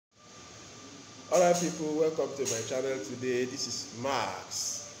Alright people, welcome to my channel today. This is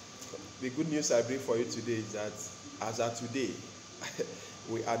Max. The good news I bring for you today is that as of today,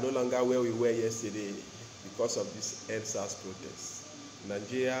 we are no longer where we were yesterday because of this EndSARS protest.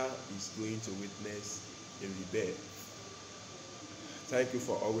 Nigeria is going to witness a rebirth. Thank you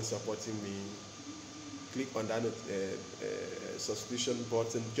for always supporting me. Click on that subscription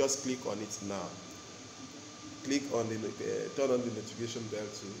button. Just click on it now. Click on the turn on the notification bell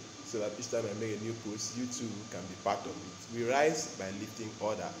too, so that each time I make a new post, you too can be part of it. We rise by lifting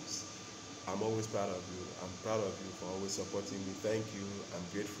others. I'm always proud of you. I'm proud of you for always supporting me. Thank you. I'm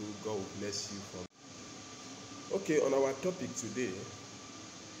grateful. God will bless you. Okay, on our topic today,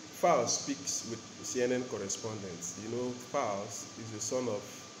 Falz speaks with CNN correspondents. You know, Falz is the son of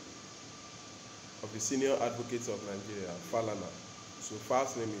the senior advocate of Nigeria, Falana. So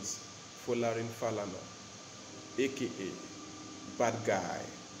Falz's name is Folarin Falana, aka Bad Guy.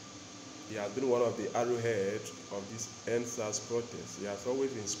 He has been one of the arrowhead of this EndSARS protest. He has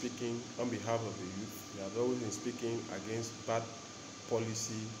always been speaking on behalf of the youth. He has always been speaking against bad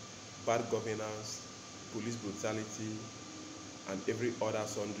policy, bad governance, police brutality, and every other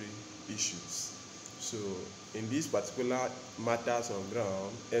sundry issues. So in these particular matters on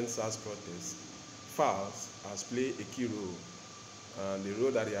ground, EndSARS protest, Falz has played a key role, and the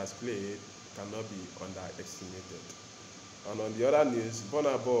role that he has played cannot be underestimated. And on the other news,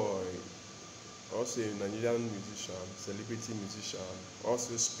 Burna Boy, also a Nigerian musician, celebrity musician,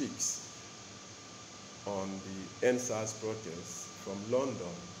 also speaks on the EndSARS protest from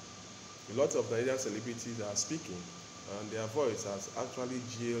London. A lot of Nigerian celebrities are speaking, and their voice has actually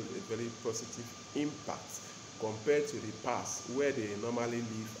yielded a very positive impact compared to the past, where they normally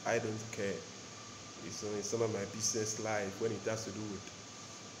live "I don't care, it's none of my business" life when it has to do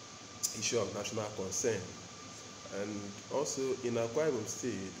with issue of national concern. And also in Akwa Ibom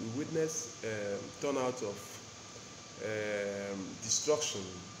State, we witnessed turnout of destruction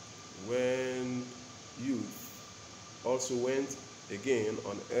when youth also went again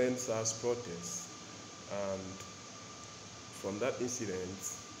on EndSARS protest. And from that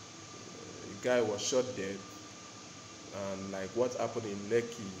incident, a guy was shot dead, and like what happened in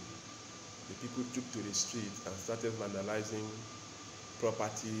Lekki, the people took to the street and started vandalizing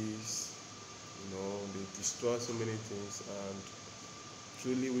properties. You know, they destroy so many things, and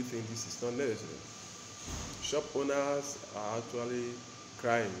truly we think this is not necessary. Shop owners are actually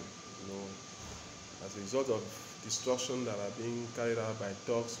crying, you know, as a result of destruction that are being carried out by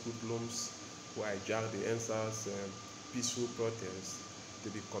thugs, hoodlums who hijack the EndSARS peaceful protest to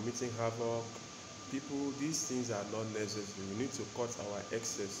be committing havoc. People, these things are not necessary. We need to cut our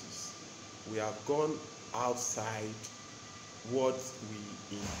excesses. We have gone outside what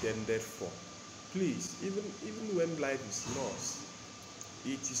we intended for. Please, even when life is lost,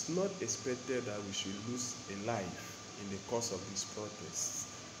 it is not expected that we should lose a life in the course of these protests,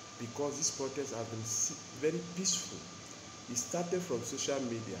 because these protests have been very peaceful. It started from social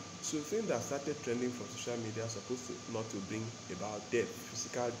media. So things that started trending from social media are supposed to not to bring about death,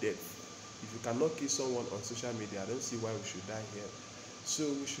 physical death. If you cannot kill someone on social media, I don't see why we should die here. So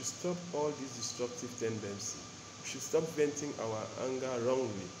we should stop all these destructive tendencies. We should stop venting our anger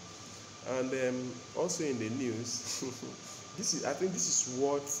wrongly. And also in the news, I think this is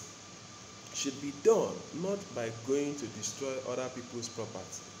what should be done, not by going to destroy other people's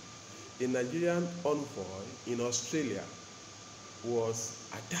property. A Nigerian envoy in Australia was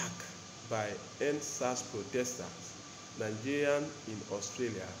attacked by EndSARS protesters. Nigerian in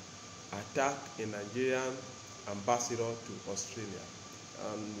Australia attacked a Nigerian ambassador to Australia,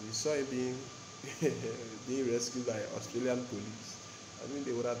 and we saw him being rescued by Australian police. I mean,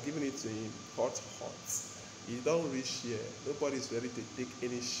 they would have given it to him hot. He don't reach here. Nobody is ready to take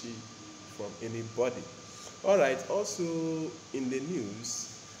any shit from anybody. All right. Also in the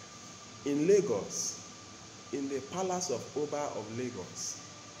news, in Lagos, in the palace of Oba of Lagos,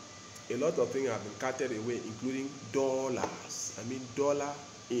 a lot of things have been carted away, including dollars. I mean, dollar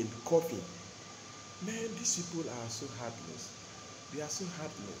in coffin. Man, these people are so heartless. They are so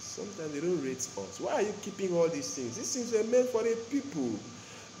heartless. Sometimes they don't rate us. Why are you keeping all these things? These things were meant for the people.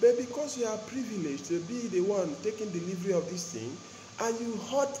 But because you are privileged to be the one taking delivery of this thing, and you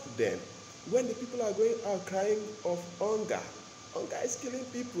hurt them, when the people are going out crying of hunger. Hunger is killing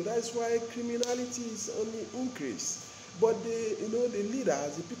people. That's why criminality is on the increase. But the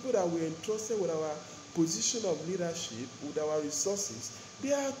leaders, the people that were entrusted with our position of leadership, with our resources,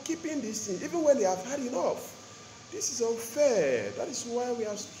 they are keeping these things, even when they have had enough. This is unfair. That is why we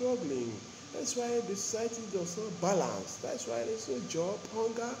are struggling. That's why the society does not balance. That's why there's no job,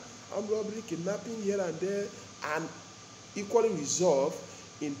 hunger, armed robbery, kidnapping here and there, and equally resolved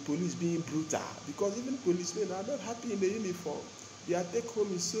in police being brutal, because even policemen are not happy in the uniform. Their take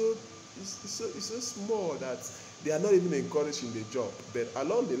home is so small that they are not even encouraged in the job. But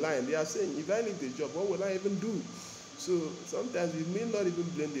along the line, they are saying, if I leave the job, what will I even do? So sometimes we may not even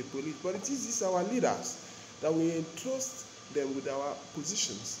blame the police, but it is these our leaders that we entrust them with our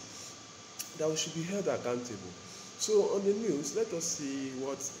positions, that we should be held accountable. So on the news, let us see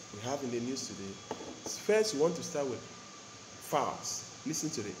what we have in the news today. First, we want to start with Falz.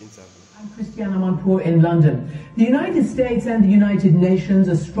 Listen to the interview. I'm Christiana Monpour in London. The United States and the United Nations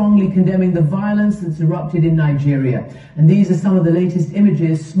are strongly condemning the violence that's erupted in Nigeria. And these are some of the latest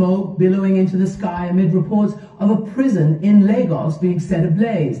images: smoke billowing into the sky amid reports of a prison in Lagos being set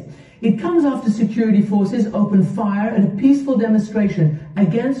ablaze. It comes after security forces opened fire at a peaceful demonstration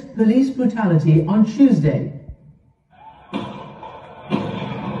against police brutality on Tuesday.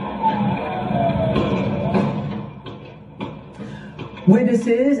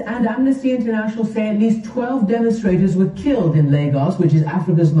 Witnesses and Amnesty International say at least 12 demonstrators were killed in Lagos, which is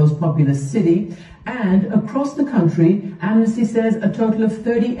Africa's most populous city. And across the country, Amnesty says a total of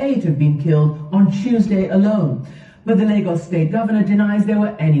 38 have been killed on Tuesday alone. But the Lagos state governor denies there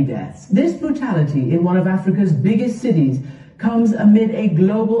were any deaths. This brutality in one of Africa's biggest cities comes amid a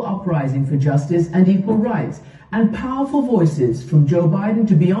global uprising for justice and equal rights. And powerful voices from Joe Biden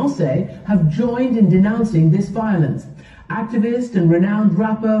to Beyonce have joined in denouncing this violence. Activist and renowned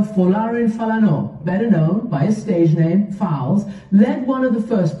rapper Folarin Falana, better known by his stage name Falz, led one of the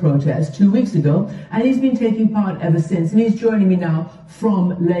first protests 2 weeks ago, and he's been taking part ever since. And he's joining me now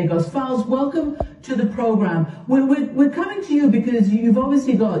from Lagos. Falz, welcome to the program. We're coming to you because you've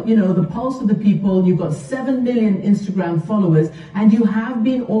obviously got, the pulse of the people. You've got 7 million Instagram followers, and you have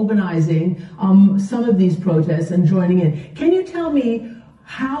been organizing some of these protests and joining in. Can you tell me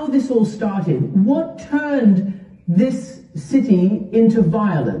how this all started? What turned this city into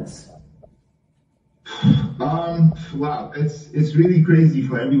violence? Wow, it's really crazy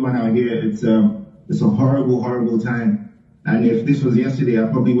for everyone out here. It's a horrible time. And if this was yesterday, I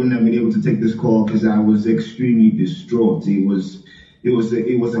probably wouldn't have been able to take this call because I was extremely distraught. It was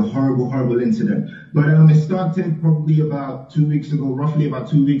a horrible incident. But it started probably about 2 weeks ago, roughly about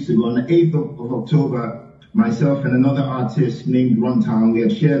 2 weeks ago, on the 8th of October. Myself and another artist named Runtown, we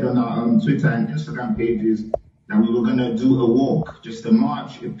had shared on our Twitter and Instagram pages that we were going to do a walk, just a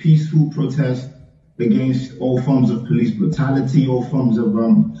march, a peaceful protest against all forms of police brutality, all forms of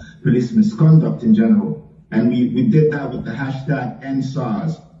police misconduct in general. And we did that with the hashtag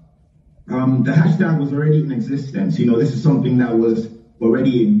 #EndSARS. The hashtag was already in existence. This is something that was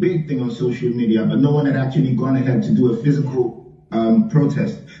already a big thing on social media, but no one had actually gone ahead to do a physical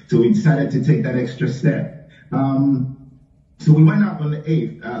protest. So we decided to take that extra step. So we went out on the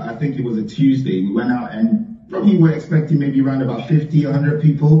 8th. I think it was a Tuesday. We went out and probably were expecting maybe around about 50, 100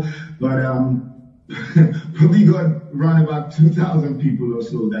 people, but probably got around about 2,000 people or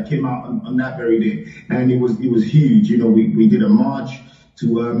so that came out on that very day, and it was huge. We did a march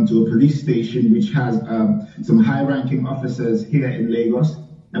to a police station which has some high-ranking officers here in Lagos,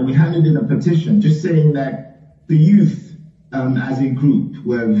 and we handed in a petition just saying that the youth as a group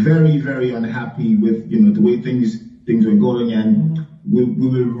were very, very unhappy with the way things were going, and we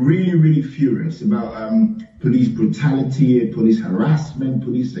were really furious about police brutality, police harassment,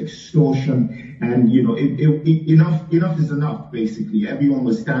 police extortion, and enough is enough. Basically, everyone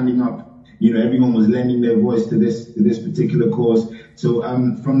was standing up. Everyone was lending their voice to this particular cause. So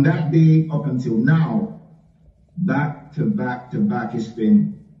from that day up until now, back to back, it's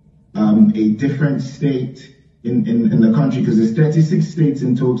been a different state in the country, because there's 36 states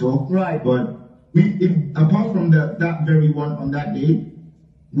in total. Right. But apart from that very one on that day,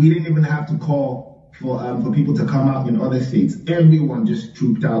 we didn't even have to call for people to come out in other states. Everyone just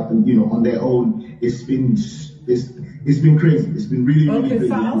trooped out, on their own. It's been crazy. It's been really crazy.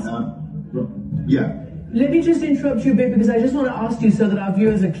 Falz? Yeah. Let me just interrupt you a bit, because I just want to ask you so that our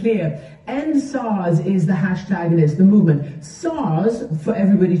viewers are clear. #EndSARS is the hashtag, and it's the movement. SARS, for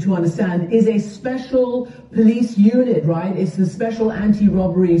everybody to understand, is a special police unit, right? It's the special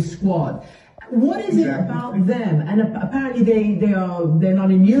anti-robbery squad. What is it about them? And apparently they're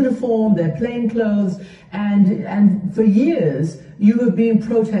not in uniform, they're plain clothes, and for years you have been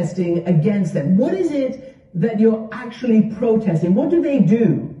protesting against them. What is it that you're actually protesting? What do they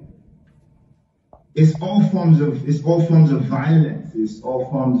do? It's all forms of violence. It's all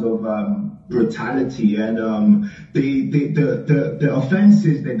forms of brutality, and the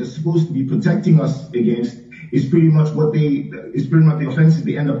offenses that they're supposed to be protecting us against is pretty much the offenses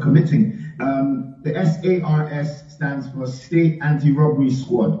they end up committing. The SARS stands for State Anti-Robbery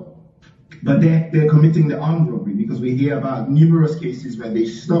Squad, but they're committing the armed robbery, because we hear about numerous cases where they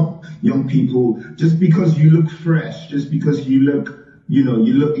stop young people just because you look fresh, just because you look, you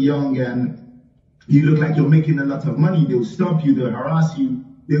look young and you look like you're making a lot of money. They'll stop you, they'll harass you,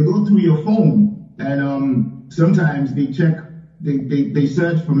 they'll go through your phone, and sometimes they check, they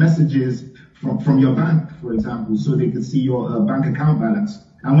search for messages from your bank, for example, so they can see your bank account balance.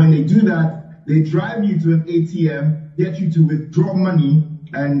 And when they do that, they drive you to an ATM, get you to withdraw money,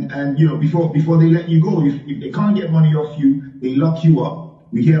 and before they let you go, if they can't get money off you, they lock you up.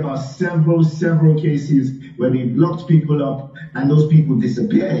 We hear about several cases where they locked people up and those people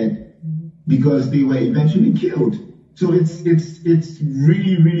disappeared because they were eventually killed. So it's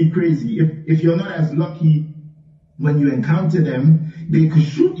really crazy. If you're not as lucky when you encounter them, they could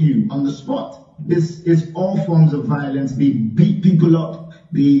shoot you on the spot. It's all forms of violence. They beat people up.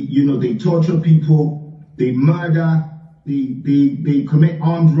 They torture people. They murder. They commit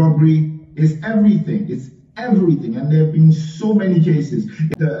armed robbery. It's everything. And there have been so many cases.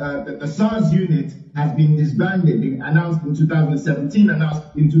 The SARS unit has been disbanded. They announced in 2017,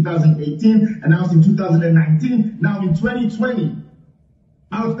 announced in 2018, announced in 2019, now in 2020.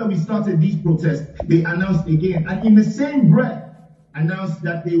 After we started these protests, they announced again, and in the same breath, announced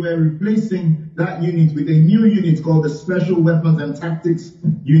that they were replacing that unit with a new unit called the Special Weapons and Tactics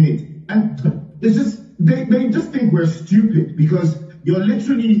Unit. And it's just, they just think we're stupid because you're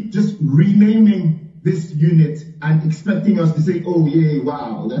literally just renaming this unit and expecting us to say, oh yeah,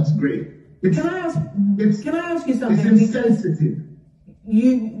 wow, that's great. Can I ask you something? It's insensitive.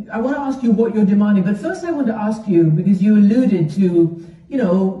 I want to ask you what you're demanding, but first I want to ask you, because you alluded to,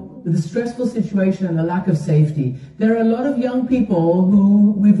 the stressful situation and the lack of safety. There are a lot of young people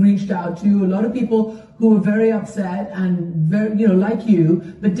who we've reached out to, a lot of people who are very upset and very, like you,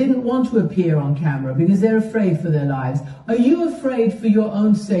 but didn't want to appear on camera because they're afraid for their lives. Are you afraid for your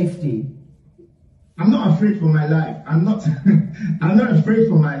own safety? I'm not afraid for my life. I'm not afraid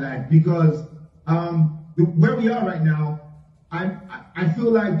for my life because where we are right now, I feel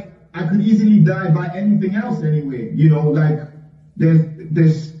like I could easily die by anything else anyway.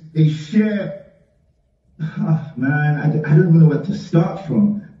 There's a sheer, I don't even know where to start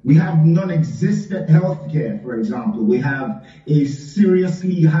from. We have non-existent healthcare, for example. We have a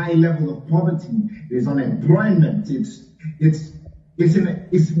seriously high level of poverty. There's unemployment.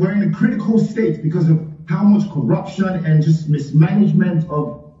 We're in a critical state because of how much corruption and just mismanagement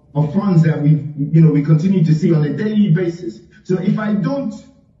of funds that we continue to see on a daily basis. So if I don't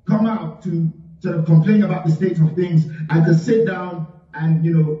come out to sort of complain about the state of things, I could sit down and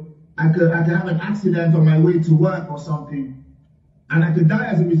I could have an accident on my way to work or something, and I could die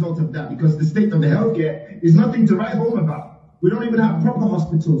as a result of that because the state of the healthcare is nothing to write home about. We don't even have proper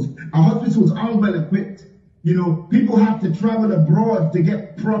hospitals. Our hospitals aren't well equipped. People have to travel abroad to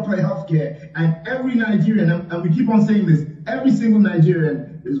get proper healthcare, and every Nigerian, and we keep on saying this, every single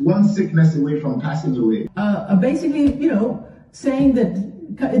Nigerian is one sickness away from passing away. Basically, saying that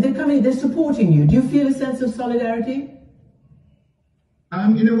they're supporting you. Do you feel a sense of solidarity?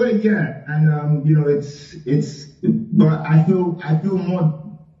 In a way, yeah, and but I feel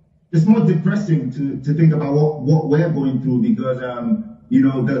more. It's more depressing to think about what we're going through because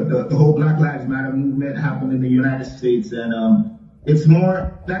the whole Black Lives Matter movement happened in the United States, and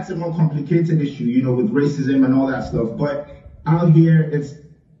that's a more complicated issue, with racism and all that stuff. But out here,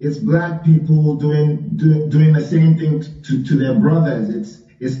 it's black people doing the same thing to their brothers.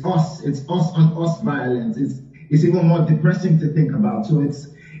 It's us on us violence. It's even more depressing to think about. So it's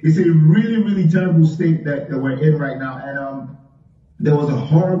a really terrible state that we're in right now. And there was a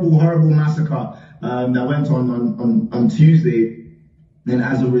horrible massacre that went on Tuesday, and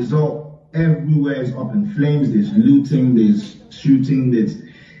as a result, everywhere is up in flames. There's looting, there's shooting.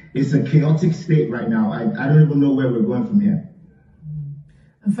 It's a chaotic state right now. I don't even know where we're going from here.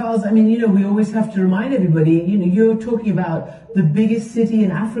 And Falz, we always have to remind everybody, you're talking about the biggest city in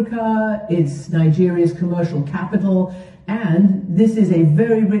Africa, it's Nigeria's commercial capital, and this is a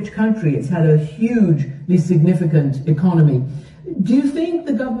very rich country. It's had a hugely significant economy. Do you think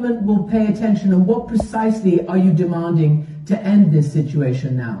the government will pay attention, and what precisely are you demanding to end this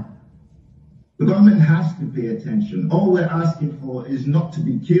situation now? The government has to pay attention. All we're asking for is not to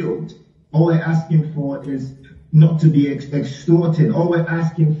be killed. All we're asking for is not to be extorted. All we're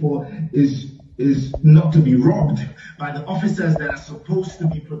asking for is not to be robbed by the officers that are supposed to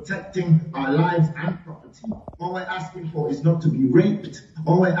be protecting our lives and property. All we're asking for is not to be raped.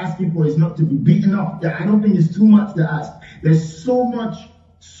 All we're asking for is not to be beaten up. I don't think it's too much to ask. There's so much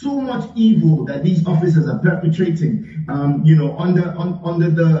evil that these officers are perpetrating, under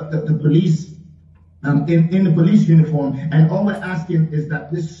the police, in the police uniform. And all we're asking is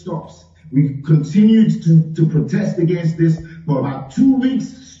that this stops. We've continued to protest against this for about 2 weeks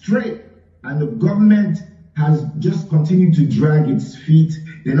straight, and the government has just continued to drag its feet.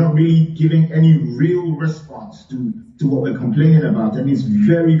 They're not really giving any real response to what we're complaining about, and it's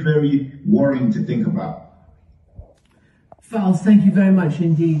very, very worrying to think about. Falz, thank you very much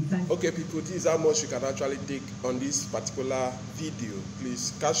indeed. Okay, people, this is how much you can actually take on this particular video.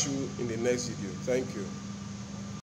 Please catch you in the next video. Thank you.